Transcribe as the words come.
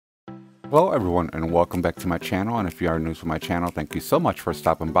Hello everyone and welcome back to my channel, and if you are new to my channel, thank you so much for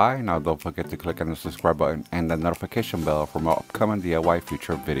stopping by. Now don't forget to click on the subscribe button and the notification bell for more upcoming DIY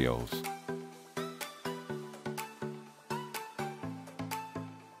future videos.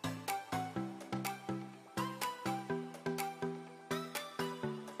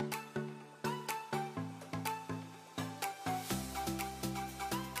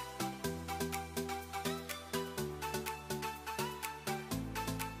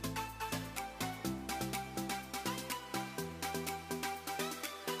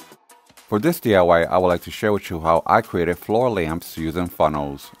 For this DIY, I would like to share with you how I created floor lamps using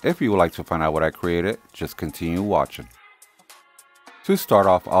funnels. If you would like to find out what I created, just continue watching. To start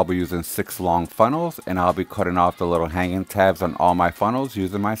off, I'll be using 6 long funnels, and I'll be cutting off the little hanging tabs on all my funnels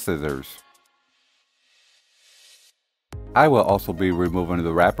using my scissors. I will also be removing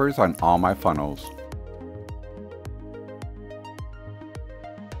the wrappers on all my funnels.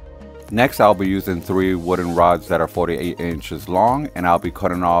 Next, I'll be using 3 wooden rods that are 48 inches long, and I'll be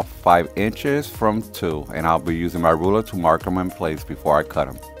cutting off 5 inches from 2, and I'll be using my ruler to mark them in place before I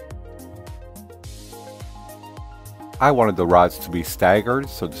cut them. I wanted the rods to be staggered,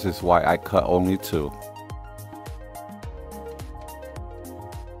 so this is why I cut only 2.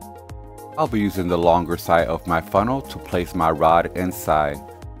 I'll be using the longer side of my funnel to place my rod inside.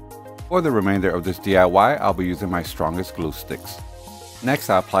 For the remainder of this DIY, I'll be using my strongest glue sticks.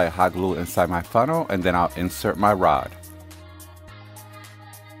 Next, I'll apply hot glue inside my funnel, and then I'll insert my rod.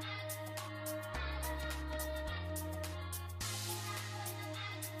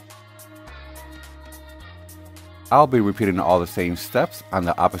 I'll be repeating all the same steps on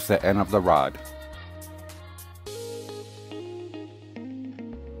the opposite end of the rod.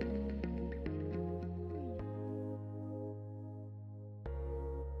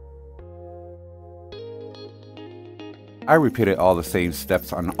 I repeated all the same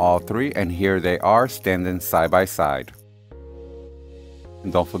steps on all 3, and here they are standing side by side.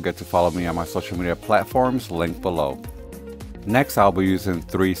 And don't forget to follow me on my social media platforms linked below. Next, I'll be using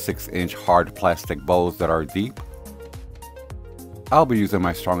 3 6-inch hard plastic bowls that are deep. I'll be using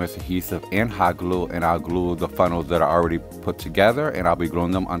my strongest adhesive and hot glue, and I'll glue the funnels that are already put together, and I'll be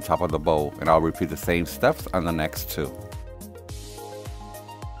gluing them on top of the bowl, and I'll repeat the same steps on the next 2.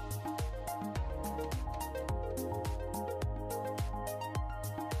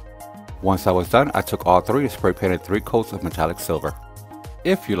 Once I was done, I took all 3 and spray painted 3 coats of metallic silver.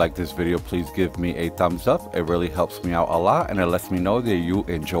 If you like this video, please give me a thumbs up. It really helps me out a lot, and it lets me know that you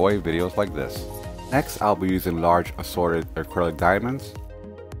enjoy videos like this. Next, I'll be using large assorted acrylic diamonds.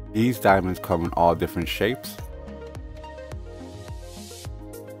 These diamonds come in all different shapes.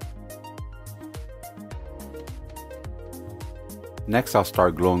 Next, I'll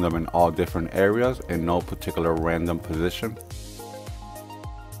start gluing them in all different areas in no particular random position.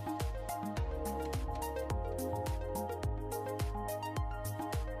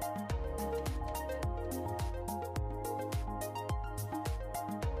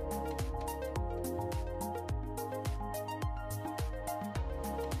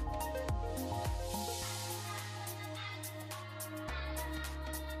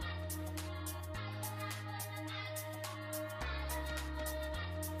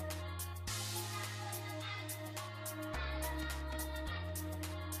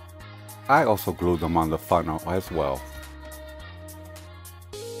 I also glued them on the funnel as well.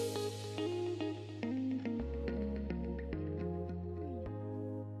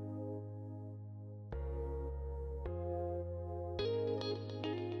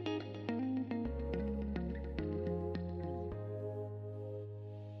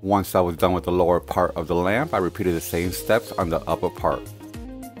 Once I was done with the lower part of the lamp, I repeated the same steps on the upper part.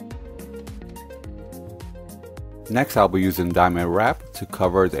 Next, I'll be using diamond wrap to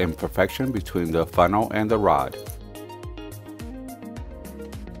cover the imperfection between the funnel and the rod.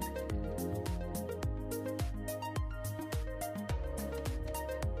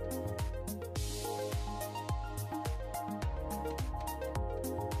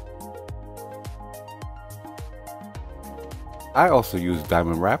 I also use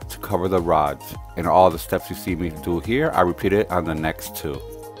diamond wrap to cover the rods, and all the steps you see me do here, I repeated on the next 2.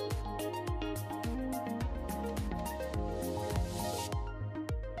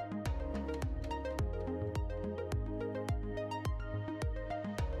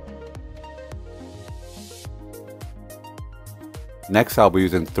 Next, I'll be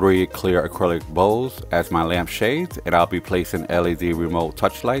using 3 clear acrylic bowls as my lamp shades, and I'll be placing LED remote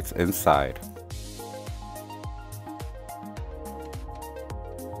touch lights inside.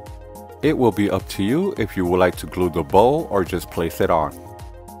 It will be up to you if you would like to glue the bowl or just place it on.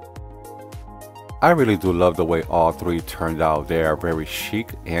 I really do love the way all three turned out. They are very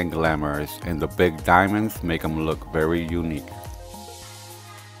chic and glamorous, and the big diamonds make them look very unique.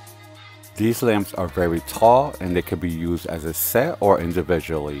 These lamps are very tall and they can be used as a set or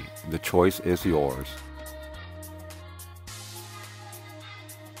individually. The choice is yours.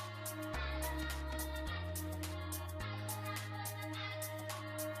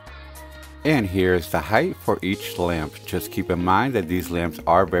 And here's the height for each lamp. Just keep in mind that these lamps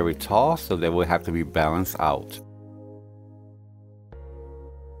are very tall, so they will have to be balanced out.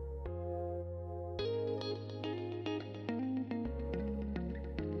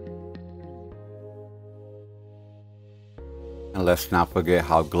 And let's not forget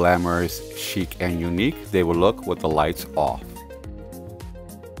how glamorous, chic, and unique they will look with the lights off.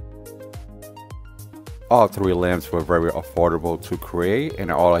 All three lamps were very affordable to create,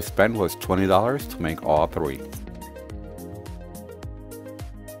 and all I spent was $20 to make all three.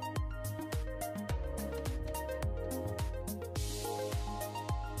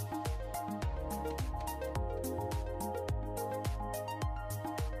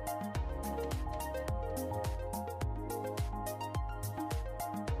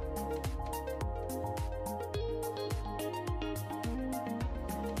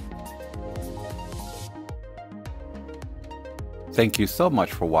 Thank you so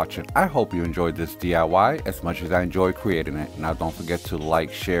much for watching. I hope you enjoyed this DIY as much as I enjoyed creating it. Now don't forget to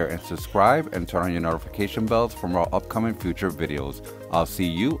like, share, and subscribe, and turn on your notification bells for more upcoming future videos. I'll see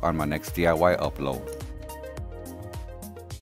you on my next DIY upload.